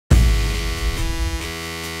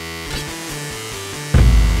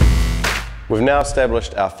We've now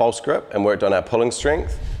established our false grip and worked on our pulling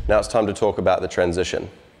strength. Now it's time to talk about the transition.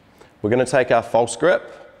 We're going to take our false grip,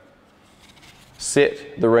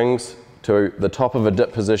 set the rings to the top of a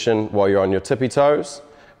dip position while you're on your tippy toes.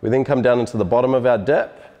 We then come down into the bottom of our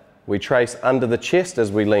dip. We trace under the chest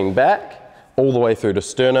as we lean back, all the way through to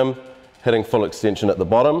sternum, hitting full extension at the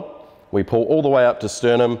bottom. We pull all the way up to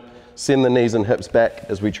sternum, send the knees and hips back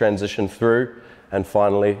as we transition through, and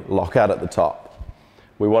finally lock out at the top.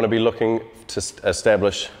 We want to be looking to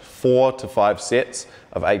establish 4 to 5 sets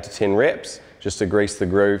of 8 to 10 reps, just to grease the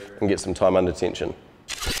groove and get some time under tension.